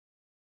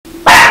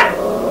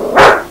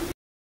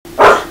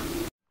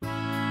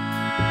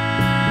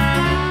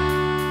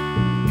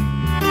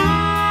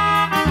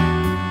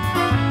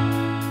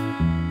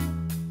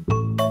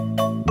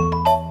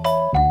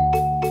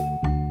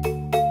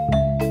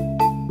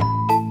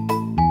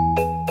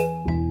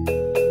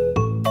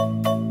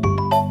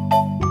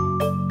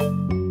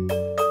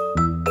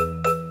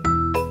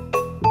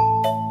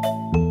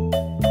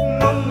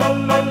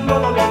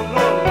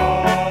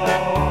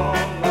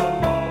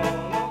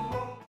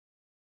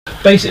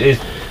Basically,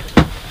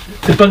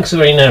 the bunks are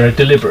very narrow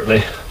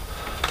deliberately,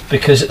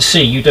 because at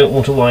sea you don't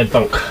want a wide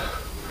bunk,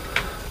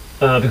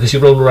 because you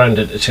roll around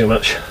it too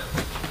much.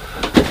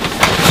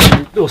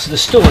 And also the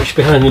storage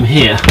behind them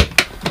here,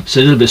 so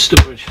a little bit of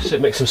storage, so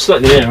it makes them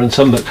slightly narrower than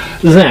some, but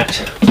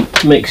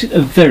that makes it a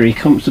very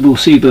comfortable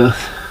sea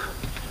berth.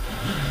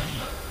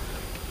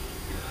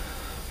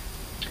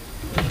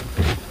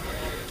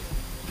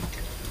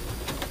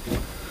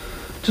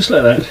 Just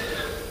like that.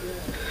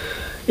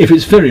 If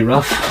it's very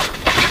rough,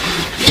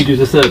 you do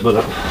the third one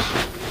up.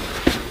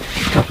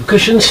 A couple of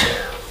cushions.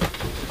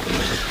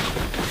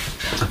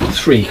 I've got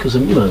 3 because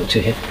I'm low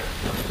to here.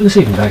 And a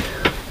sleeping bag.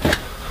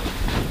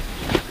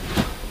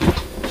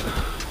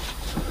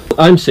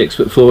 I'm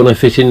 6'4" and I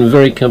fit in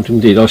very comfortably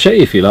indeed. I'll show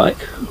you if you like.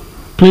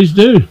 Please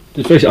do.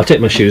 I'll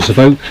take my shoes off.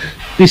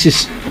 This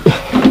is...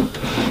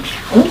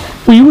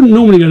 Well, you wouldn't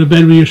normally go to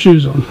bed with your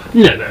shoes on.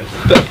 No.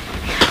 But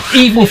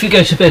even if you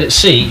go to bed at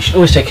sea, you should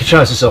always take your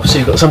trousers off so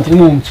you've got something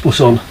warm to put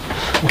on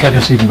and carry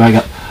your sleeping bag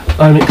up.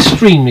 I'm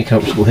extremely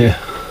comfortable here.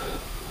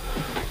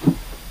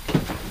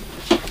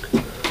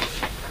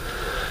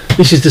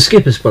 This is the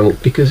skipper's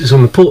bunk because it's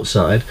on the port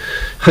side,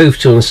 hove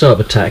to on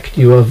starboard tack.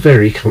 You are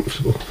very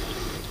comfortable.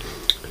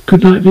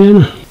 Good night,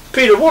 Vienna.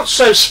 Peter, what's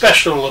so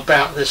special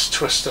about this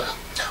twister?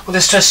 Well,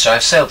 this twister,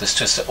 I've sailed this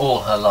twister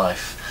all her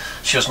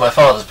life. She was my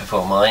father's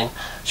before mine.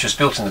 She was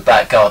built in the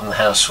back garden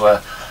house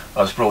where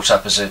I was brought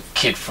up as a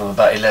kid from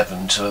about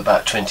 11 to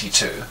about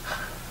 22.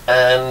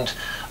 And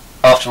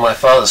after my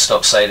father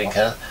stopped sailing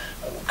her,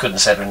 couldn't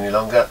sail her any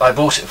longer, I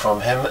bought it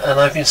from him and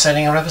I've been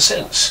sailing her ever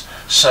since.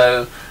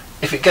 So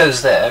if it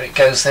goes there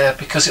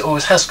because it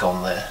always has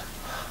gone there.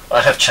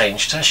 I have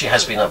changed her, she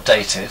has been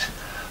updated,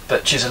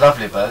 but she's a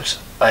lovely boat.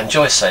 I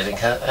enjoy sailing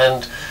her,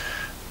 and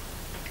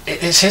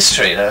it's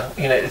history now.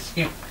 You know,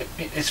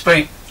 it's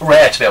very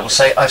rare to be able to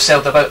say I've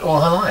sailed the boat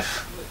all her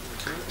life.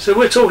 So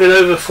we're talking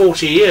over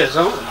 40 years,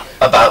 aren't we?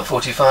 About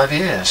 45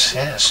 years,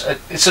 yes.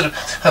 It's sort of,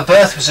 her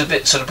berth was a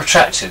bit sort of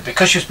protracted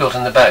because she was built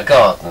in the back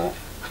garden.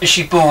 Is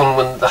she born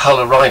when the hull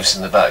arrives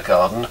in the back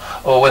garden,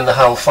 or when the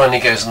hull finally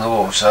goes in the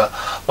water,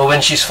 or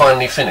when she's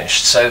finally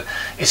finished? So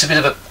it's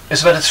about a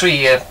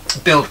 3-year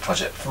build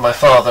project for my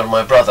father and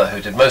my brother,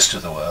 who did most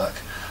of the work.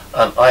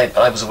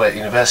 I was away at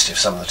university for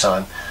some of the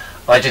time.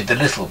 I did the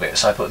little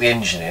bits. I put the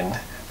engine in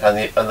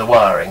and the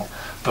wiring,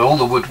 but all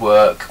the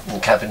woodwork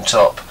and cabin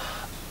top,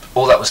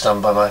 all that was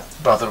done by my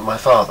brother and my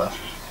father.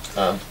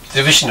 The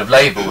division of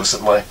labour was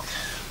that my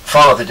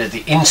father did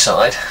the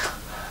inside,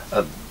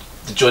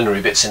 the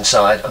joinery bits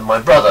inside, and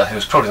my brother, who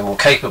was probably the more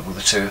capable of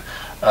the two,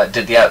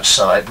 did the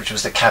outside, which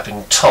was the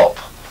cabin top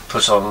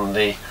put on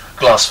the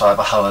glass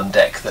fibre hull and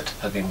deck that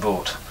had been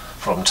bought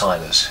from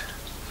Tyler's.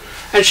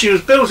 And she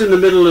was built in the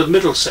middle of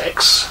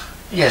Middlesex.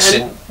 Yes,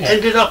 and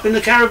ended up in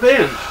the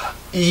Caribbean.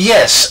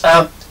 Yes,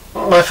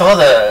 my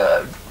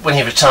father, when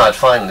he retired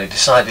finally,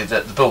 decided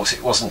that the boat,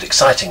 it wasn't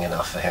exciting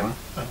enough for him.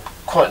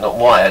 Quite not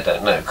why, I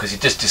don't know, because he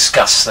just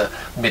discussed the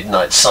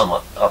midnight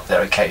sun up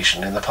there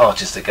occasionally and the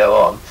parties that go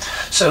on.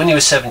 So when he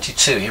was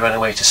 72, he ran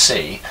away to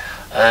sea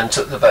and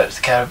took the boat to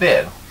the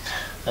Caribbean.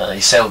 He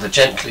sailed her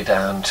gently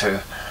down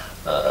to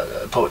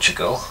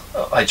Portugal.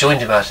 I joined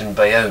him out in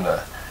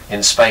Bayona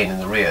in Spain in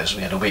the Rios.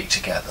 We had a week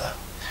together.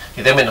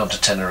 He then went on to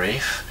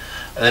Tenerife,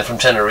 and then from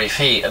Tenerife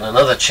he and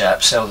another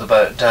chap sailed the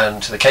boat down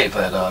to the Cape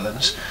Verde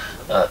Islands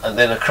and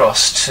then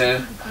across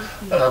to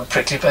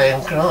Prickly Bay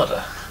in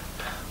Grenada.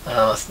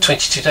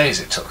 22 days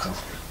it took them.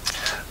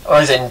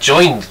 I then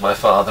joined my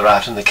father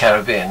out in the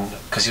Caribbean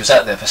because he was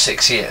out there for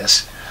 6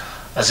 years.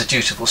 As a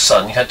dutiful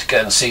son, you had to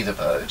go and see the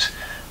boat,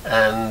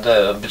 and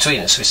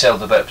between us we sailed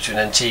the boat between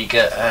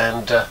Antigua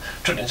and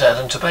Trinidad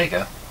and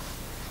Tobago.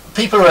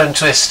 People who own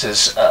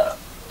twisters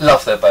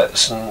love their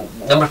boats, and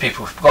a number of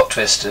people who've got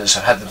twisters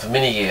have had them for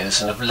many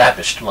years and have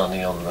lavished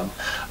money on them.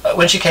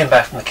 When she came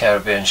back from the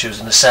Caribbean, she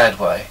was in a sad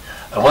way,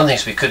 and one of the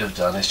things we could have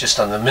done is just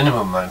done the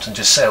minimum amount and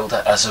just sailed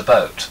her as a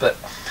boat. But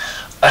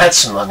I had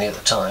some money at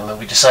the time and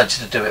we decided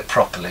to do it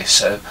properly,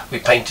 so we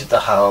painted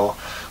the hull,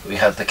 we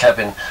had the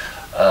cabin,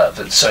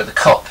 the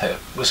cockpit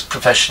was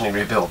professionally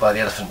rebuilt by the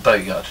Elephant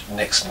Boatyard, did an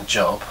excellent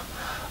job.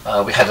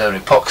 We had her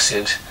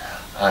epoxied,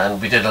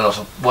 and we did a lot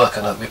of work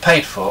on it we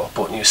paid for,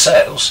 bought new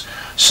sails.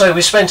 So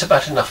we spent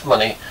about enough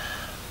money,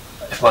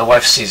 if my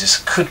wife sees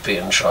us could be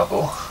in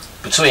trouble,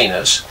 between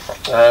us,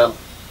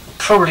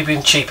 probably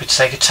been cheaper to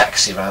take a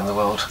taxi around the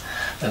world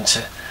than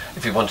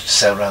if we wanted to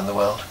sail around the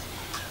world.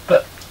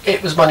 But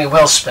it was money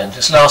well spent,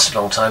 it's lasted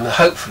a long time, and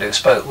hopefully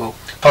this boat will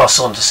pass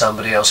on to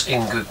somebody else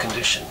in good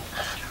condition.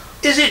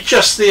 Is it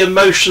just the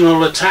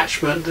emotional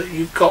attachment that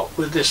you've got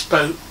with this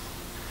boat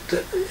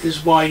that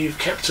is why you've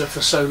kept her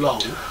for so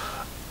long?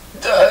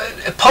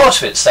 Part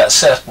of it's that,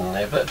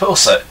 certainly, but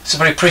also it's a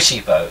very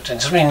pretty boat, and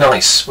it's really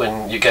nice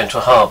when you go into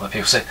a harbour,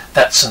 people say,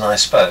 that's a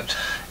nice boat.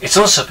 It's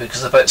also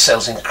because the boat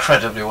sails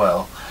incredibly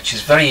well.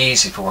 She's very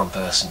easy for one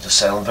person to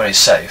sail and very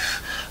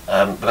safe.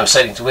 When I'm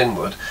sailing to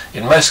windward,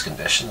 in most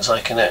conditions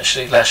I can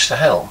actually lash the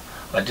helm.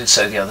 I did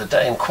so the other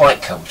day, and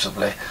quite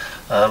comfortably.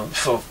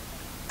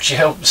 She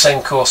held the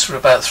same course for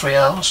about 3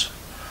 hours,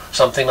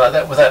 something like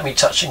that, without me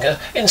touching her,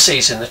 in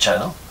seas in the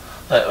channel.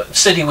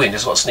 Steady wind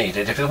is what's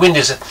needed. If the wind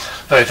is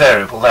very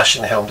variable,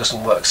 lashing the helm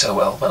doesn't work so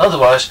well, but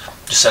otherwise,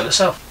 just sail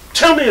itself.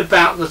 Tell me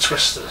about the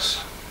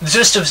twisters. The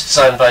twister was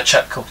designed by a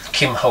chap called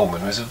Kim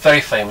Holman, who was a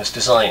very famous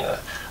designer.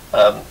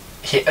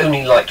 He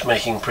only liked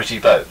making pretty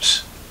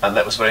boats, and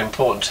that was very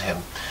important to him.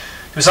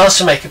 He was asked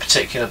to make a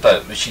particular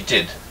boat, which he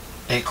did.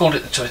 It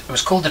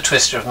was called the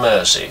Twister of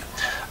Mersey,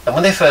 and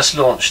when they first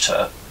launched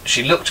her,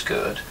 she looked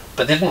good,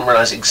 but they didn't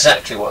realise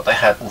exactly what they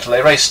had until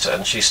they raced her,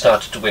 and she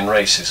started to win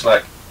races.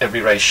 Like every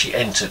race, she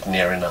entered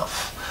near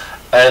enough.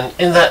 And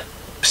in that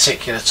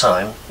particular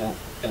time,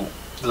 in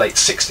the late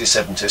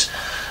 60s,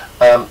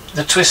 70s,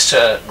 the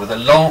Twister, with a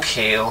long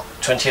keel,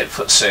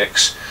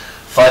 28'6",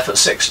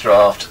 5'6"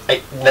 draft,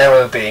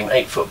 narrow beam,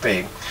 8-foot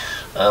beam,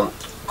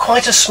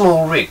 quite a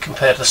small rig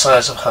compared to the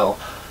size of hull,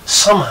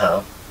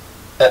 somehow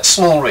that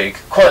small rig,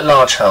 quite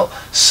large hull,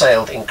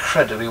 sailed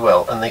incredibly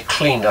well, and they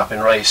cleaned up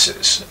in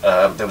races.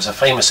 There was a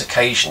famous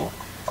occasion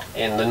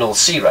in the North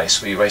Sea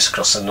race, where you race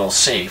across the North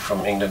Sea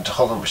from England to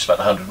Holland, which is about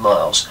 100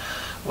 miles,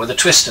 where the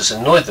twisters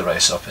annoyed the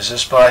race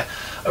officers by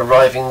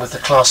arriving with the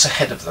class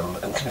ahead of them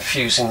and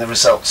confusing the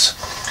results.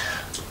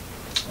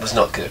 It was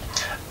not good.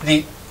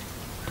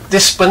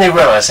 When they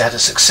realised they had a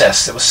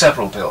success, there were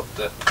several built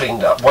that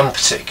cleaned up. One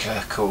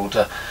particular, called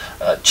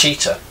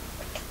Cheetah,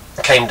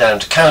 came down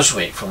to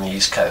Cowsweek from the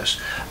East Coast,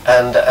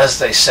 and as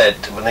they said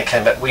when they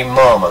came back, we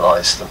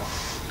marmalised them,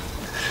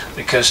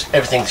 because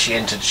everything she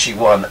entered she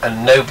won,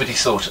 and nobody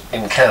thought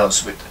in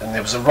Cowsweek, and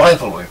there was a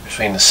rivalry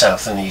between the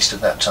South and the East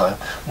at that time,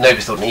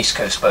 nobody thought an East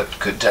Coast boat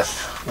could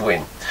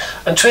win.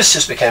 And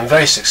twisters became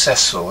very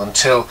successful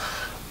until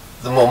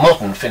the more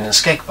modern Finn and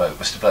Skeg boat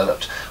was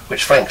developed,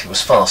 which frankly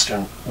was faster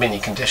in many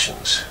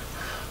conditions.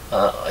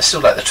 I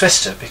still like the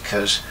twister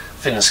because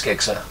Finn and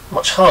Skegs are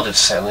much harder to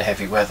sail in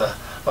heavy weather,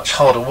 much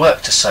harder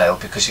work to sail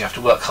because you have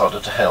to work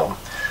harder to helm,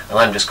 and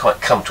I'm just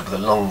quite comfortable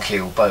with a long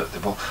keel boat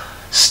that will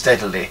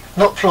steadily,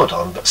 not plod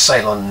on, but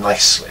sail on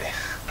nicely.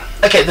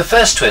 Okay, the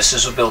first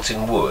twisters were built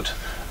in wood,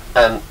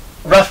 and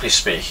roughly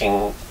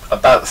speaking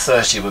about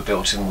 30 were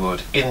built in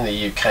wood in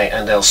the UK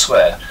and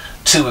elsewhere.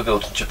 2 were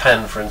built in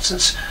Japan, for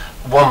instance,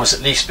 1 was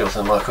at least built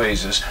in the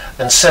Marquesas,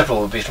 and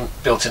several were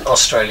built in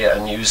Australia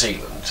and New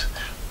Zealand.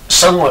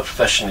 Some were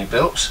professionally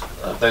built,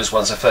 those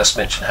ones I first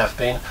mentioned have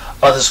been,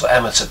 others were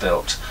amateur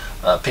built,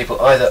 people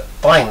either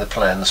buying the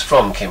plans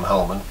from Kim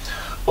Holman,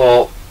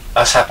 or,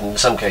 as happened in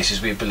some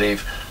cases, we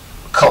believe,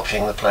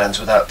 copying the plans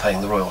without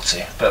paying the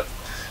royalty. But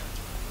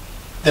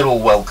they're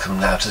all welcome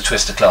now to the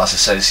Twister Class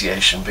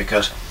Association,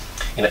 because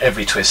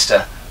every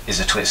twister is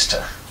a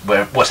twister,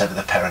 whatever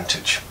the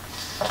parentage.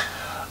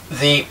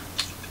 The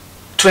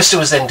twister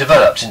was then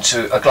developed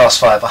into a glass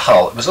fibre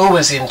hull. It was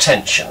always the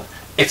intention,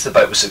 if the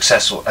boat was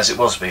successful, as it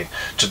was being,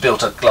 to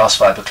build a glass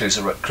fibre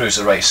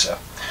cruiser racer.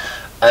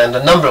 And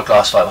a number of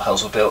glass fibre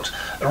hulls were built.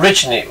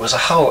 Originally it was a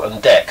hull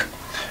and deck,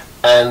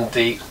 and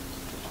the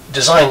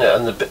designer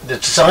and the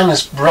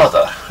designer's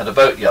brother had a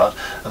boatyard,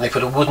 and they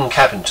put a wooden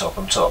cabin top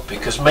on top,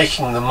 because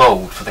making the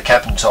mould for the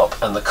cabin top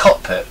and the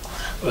cockpit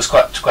was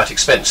quite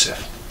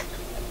expensive.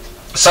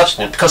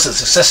 Subsequently, because of the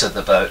success of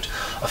the boat,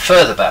 a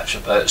further batch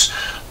of boats,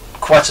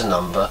 quite a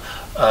number,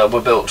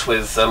 were built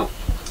with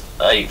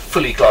a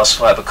fully glass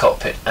fibre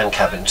cockpit and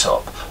cabin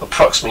top.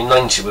 Approximately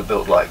 90 were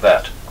built like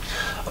that.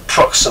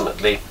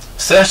 Approximately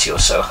 30 or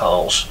so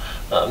hulls,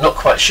 not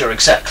quite sure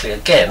exactly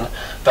again,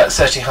 about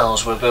 30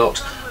 hulls were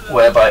built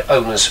whereby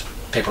owners,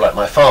 people like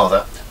my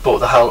father, bought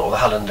the hull or the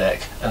hull and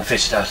deck and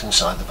fitted out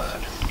inside the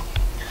boat.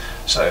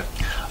 So,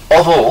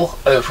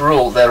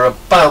 overall, there are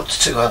about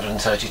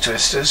 230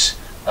 twisters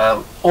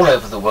all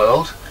over the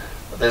world.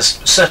 There's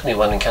certainly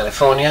one in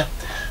California,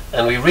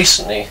 and we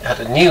recently had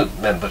a new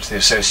member to the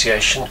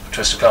association,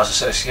 Twister Class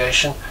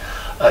Association,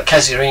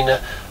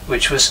 Casuarina,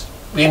 which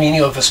we only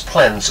knew of as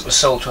plans that were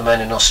sold to a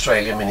man in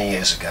Australia many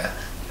years ago,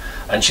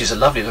 and she's a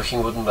lovely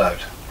looking wooden boat.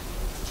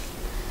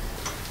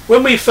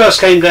 When we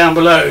first came down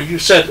below, you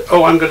said,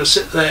 "Oh, I'm going to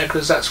sit there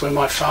because that's where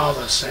my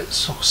father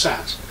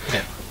sat."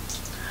 Yeah.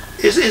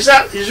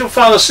 Is your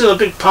father still a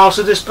big part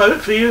of this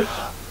boat for you?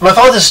 My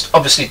father's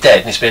obviously dead,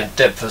 and he's been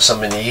dead for so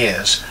many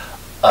years,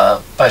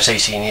 about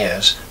 18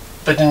 years,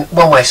 but in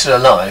one way still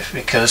alive,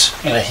 because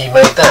he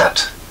made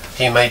that,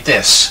 he made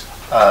this.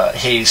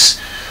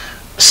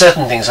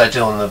 Certain things I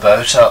do on the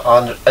boat are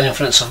under an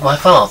influence of my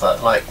father.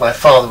 Like, my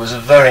father was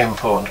very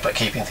important about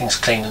keeping things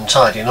clean and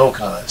tidy and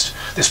organised.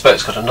 This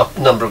boat's got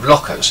a number of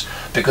lockers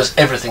because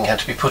everything had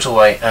to be put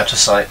away out of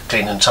sight,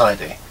 clean and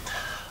tidy.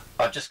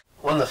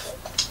 One of the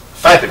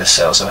fabulous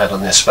sails I've had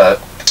on this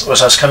boat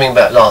was I was coming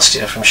back last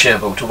year from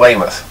Cherbourg to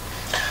Weymouth,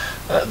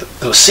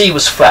 The sea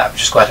was flat,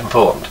 which is quite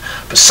important,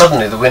 but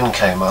suddenly the wind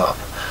came up,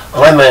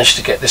 and I managed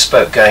to get this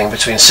boat going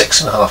between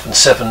 6.5 and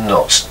 7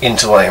 knots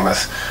into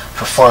Weymouth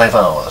for 5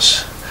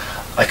 hours.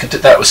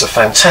 That was a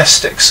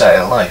fantastic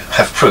sail. I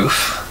have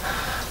proof.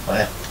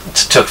 I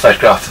took a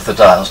photograph of the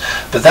dials,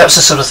 but that's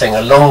the sort of thing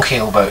a long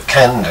keel boat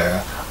can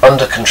do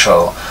under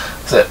control.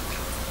 That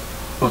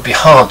would be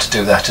hard to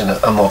do that in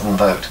a modern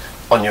boat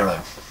on your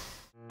own.